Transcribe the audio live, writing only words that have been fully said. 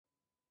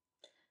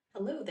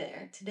Hello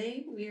there.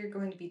 Today we are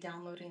going to be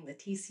downloading the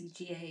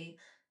TCGA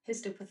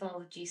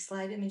histopathology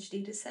slide image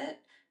dataset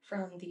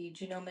from the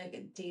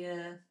Genomic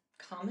Data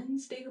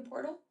Commons data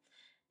portal.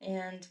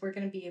 And we're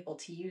going to be able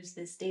to use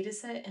this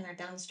dataset in our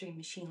downstream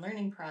machine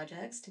learning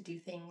projects to do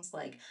things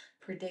like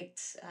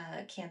predict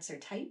cancer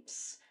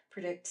types,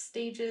 predict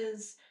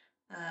stages,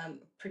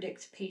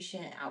 predict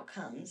patient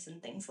outcomes, and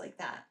things like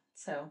that.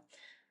 So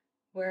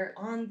we're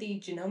on the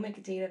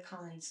Genomic Data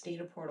Commons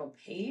data portal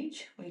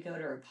page. We go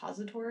to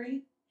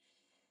repository.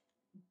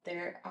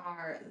 There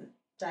are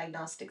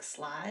diagnostic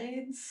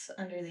slides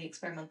under the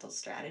experimental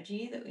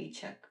strategy that we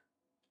check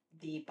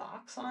the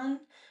box on.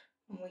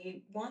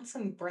 We want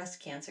some breast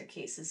cancer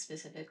cases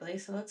specifically,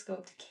 so let's go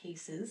up to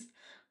cases,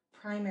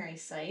 primary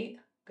site,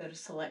 go to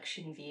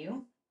selection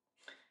view,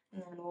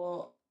 and then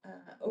we'll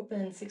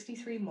open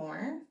 63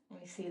 more.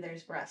 We see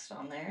there's breast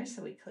on there,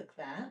 so we click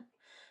that.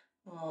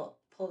 We'll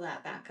pull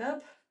that back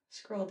up,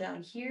 scroll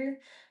down here,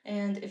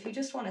 and if you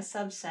just want a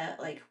subset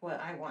like what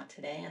I want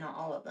today and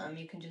all of them,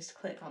 you can just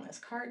click on this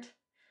cart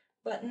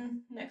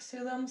button next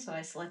to them. So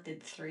I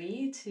selected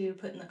 3 to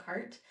put in the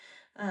cart.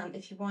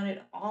 If you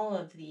wanted all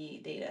of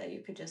the data,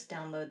 you could just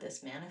download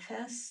this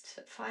manifest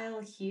file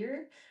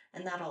here,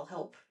 and that'll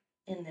help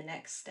in the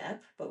next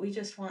step. But we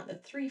just want the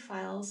 3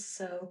 files,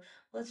 so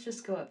let's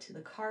just go up to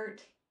the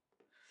cart,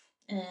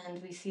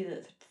 and we see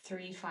that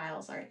 3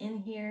 files are in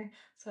here.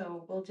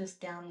 So we'll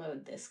just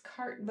download this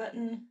cart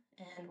button,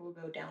 and we'll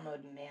go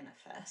download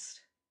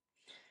manifest.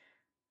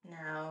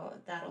 Now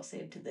that'll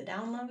save to the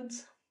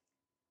downloads.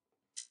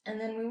 And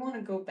then we want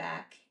to go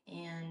back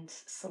and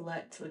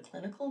select the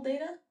clinical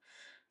data.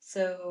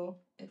 So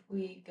if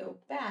we go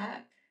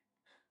back,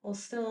 we'll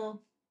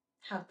still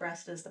have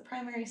breast as the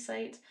primary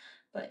site,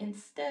 but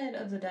instead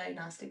of the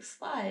diagnostic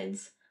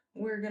slides,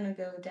 we're going to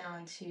go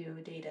down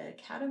to data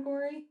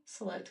category,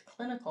 select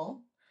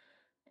clinical,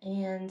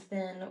 and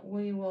then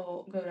we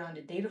will go down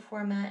to data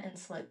format and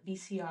select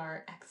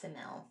BCR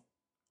XML.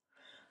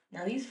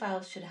 Now these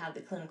files should have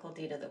the clinical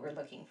data that we're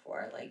looking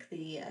for, like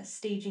the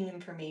staging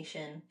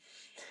information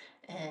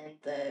and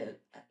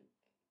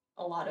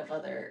a lot of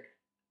other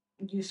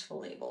useful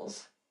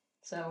labels.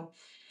 So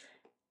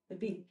it'd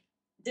be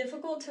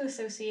difficult to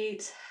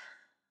associate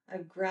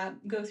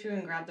go through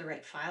and grab the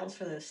right files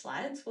for those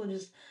slides. We'll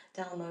just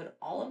download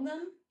all of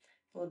them.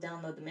 We'll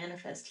download the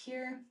manifest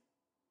here,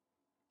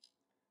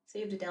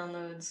 save to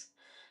downloads,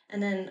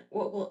 and then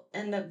what we'll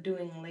end up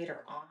doing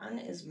later on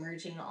is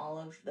merging all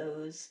of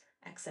those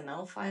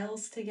XML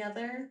files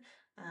together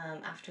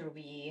after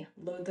we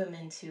load them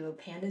into a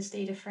pandas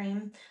data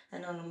frame,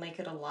 and it'll make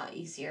it a lot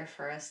easier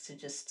for us to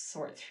just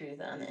sort through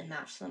them and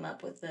match them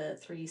up with the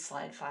 3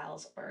 slide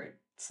files or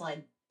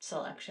slide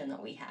selection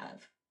that we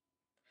have.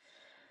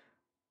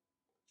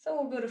 So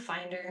we'll go to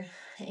Finder,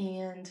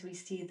 and we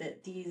see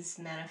that these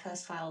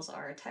manifest files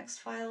are text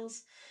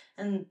files,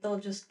 and they'll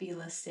just be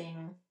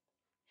listing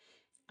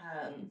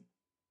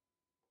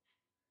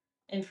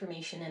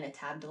information in a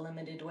tab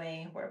delimited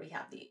way, where we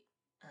have the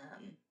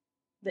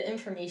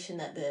information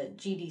that the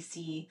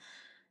GDC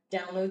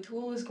download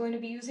tool is going to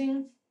be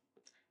using.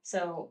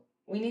 So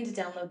we need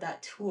to download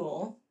that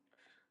tool.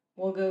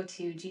 We'll go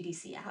to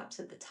GDC apps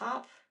at the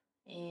top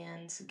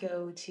and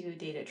go to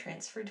data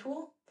transfer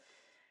tool.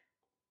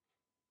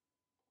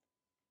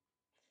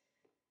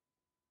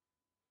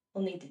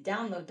 We'll need to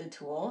download the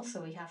tool,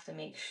 so we have to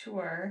make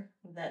sure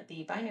that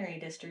the binary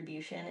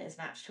distribution is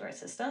matched to our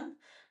system.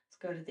 Let's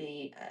go to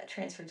the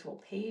transfer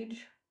tool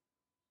page.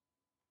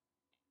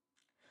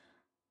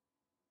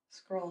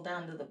 Scroll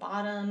down to the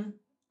bottom.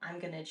 I'm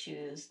going to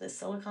choose the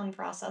Silicon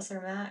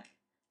Processor Mac,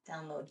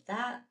 download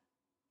that.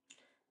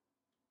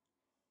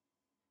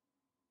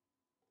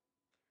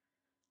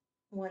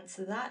 Once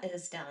that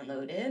is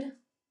downloaded,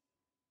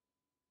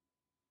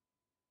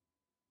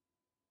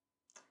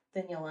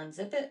 then you'll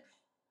unzip it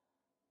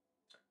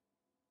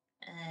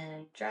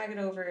and drag it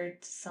over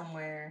to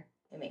somewhere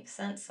it makes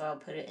sense. So I'll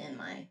put it in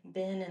my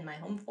bin in my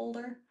home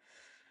folder.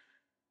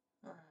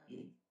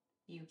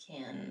 You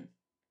can,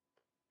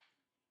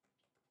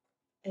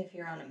 if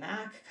you're on a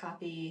Mac,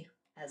 copy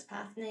as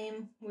path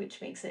name,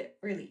 which makes it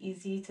really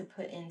easy to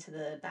put into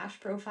the bash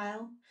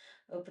profile.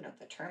 Open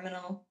up a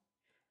terminal.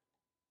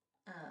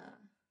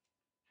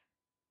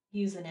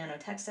 Use the nano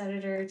text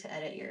editor to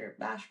edit your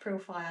bash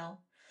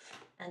profile.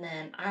 And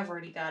then I've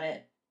already got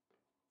it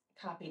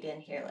copied in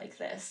here like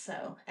this.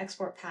 So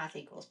export path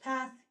equals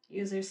path,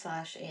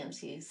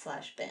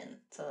 user/amc/bin.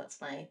 So that's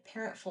my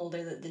parent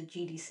folder that the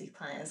GDC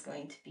client is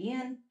going to be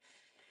in.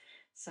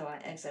 So I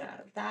exit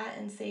out of that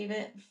and save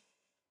it.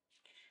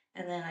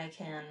 And then I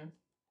can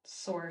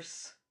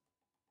source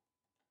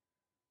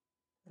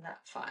that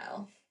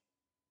file.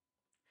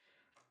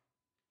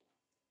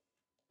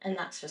 And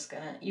that's just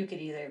gonna, you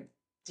could either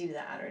do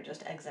that or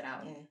just exit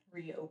out and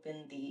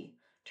reopen the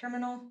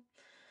terminal.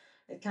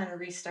 It kind of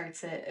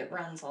restarts it, it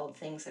runs all the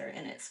things that are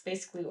in it. So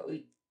basically what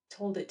we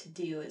told it to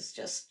do is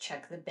just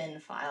check the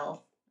bin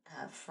file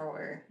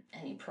for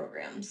any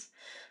programs.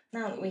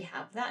 Now that we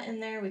have that in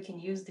there, we can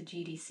use the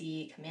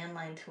GDC command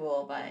line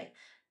tool by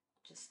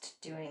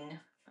just doing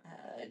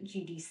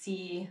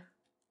GDC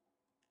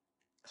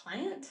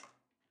client.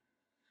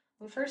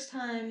 The first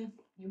time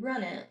you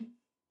run it,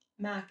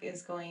 Mac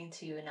is going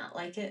to not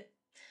like it.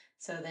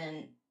 So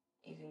then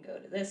you can go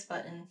to this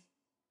button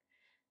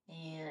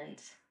and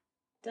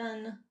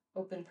done,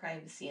 open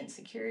privacy and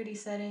security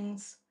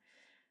settings,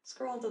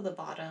 scroll to the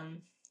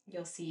bottom,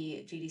 you'll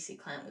see GDC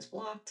client was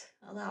blocked,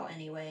 allow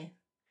anyway,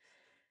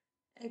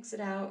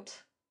 exit out,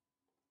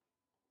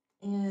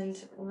 and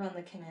run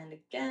the command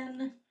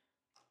again,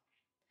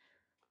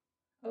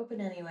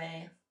 open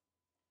anyway,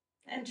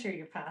 enter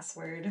your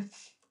password,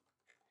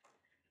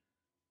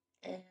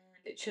 and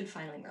it should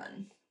finally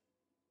run.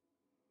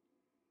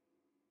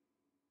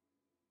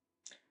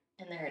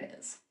 And there it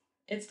is.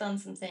 It's done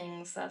some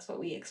things, that's what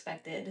we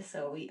expected,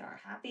 so we are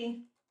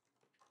happy.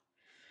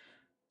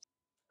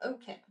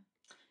 Okay,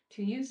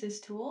 to use this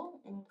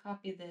tool, we'll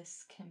copy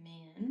this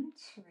command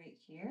right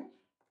here,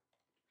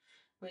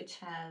 which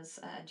has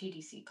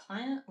GDC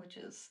client, which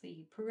is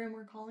the program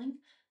we're calling,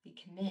 the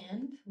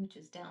command, which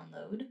is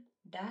download,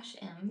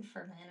 -m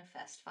for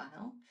manifest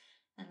file,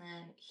 and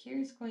then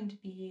here's going to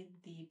be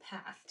the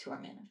path to our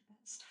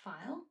manifest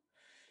file.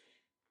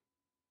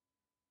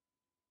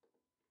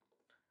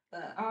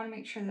 I want to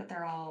make sure that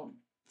they're all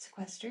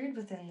sequestered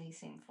within the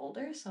same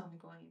folder, so I'm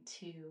going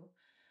to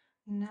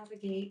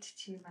navigate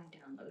to my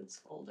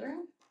downloads folder,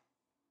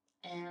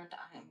 and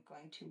I'm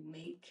going to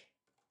make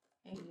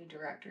a new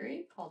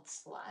directory called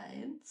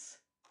slides.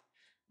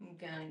 I'm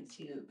going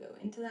to go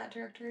into that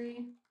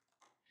directory,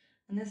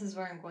 and this is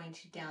where I'm going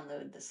to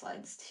download the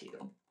slides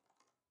to.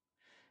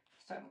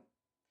 So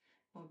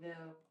we'll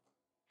go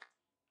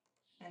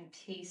and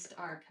paste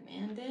our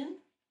command in,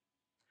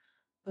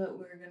 but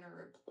we're going to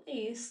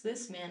replace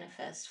this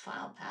manifest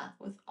file path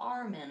with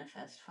our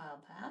manifest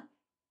file path.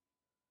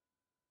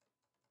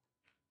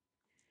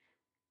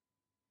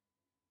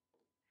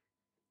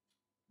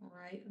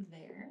 Right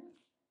there.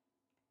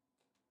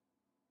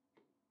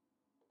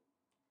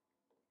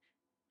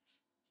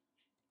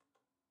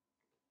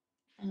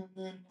 And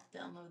then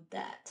download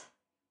that.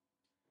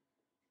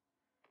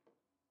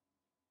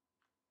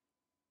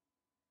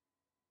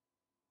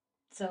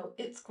 So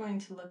it's going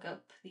to look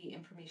up the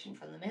information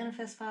from the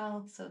manifest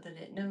file so that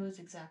it knows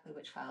exactly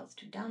which files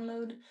to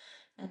download,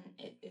 and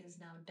it is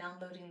now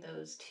downloading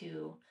those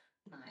to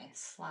my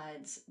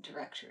slides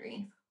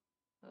directory.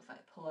 So if I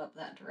pull up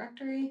that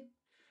directory,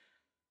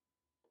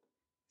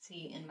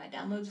 see in my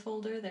downloads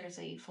folder, there's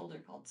a folder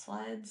called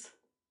slides,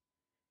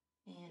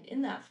 and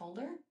in that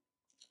folder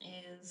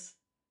is,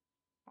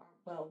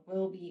 well,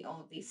 will be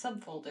all of these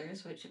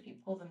subfolders, which if you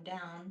pull them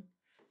down,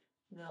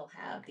 they'll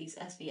have these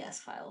SBS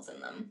files in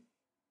them.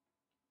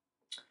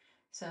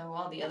 So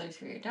while the other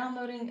three are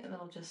downloading,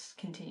 they'll just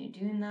continue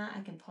doing that.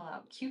 I can pull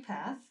out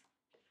QPath,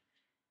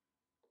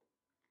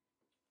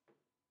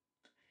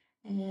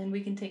 and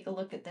we can take a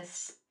look at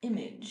this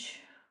image.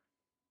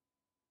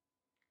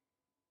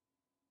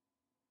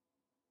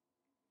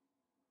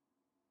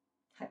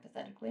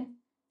 Hypothetically.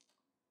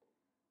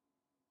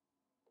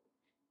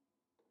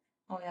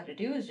 All we have to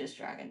do is just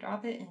drag and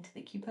drop it into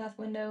the QPath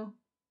window.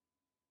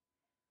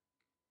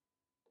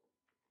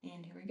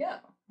 And here we go.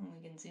 And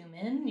we can zoom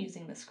in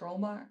using the scroll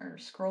bar or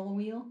scroll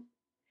wheel.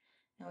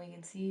 And we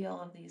can see all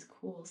of these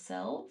cool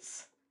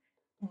cells.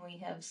 And we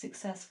have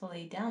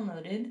successfully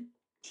downloaded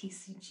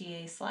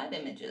TCGA slide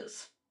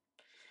images.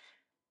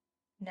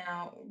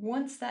 Now,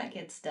 once that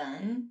gets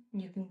done,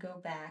 you can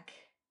go back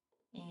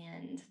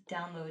and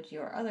download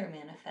your other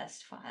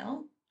manifest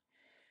file,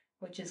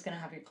 which is going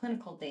to have your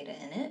clinical data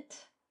in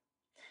it.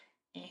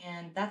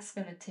 And that's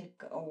going to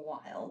take a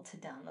while to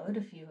download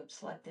if you have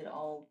selected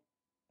all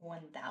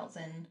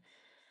 1,000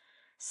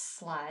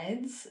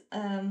 slides.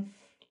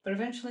 But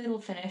eventually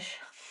it'll finish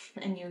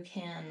and you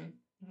can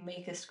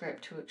make a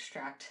script to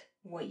extract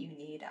what you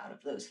need out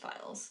of those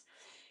files.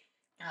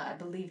 I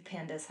believe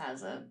Pandas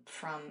has a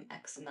from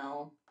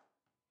XML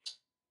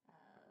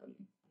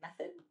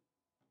method,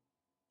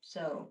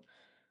 so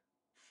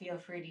feel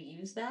free to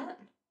use that.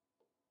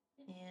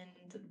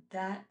 And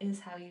that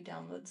is how you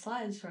download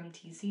slides from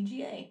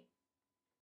TCGA.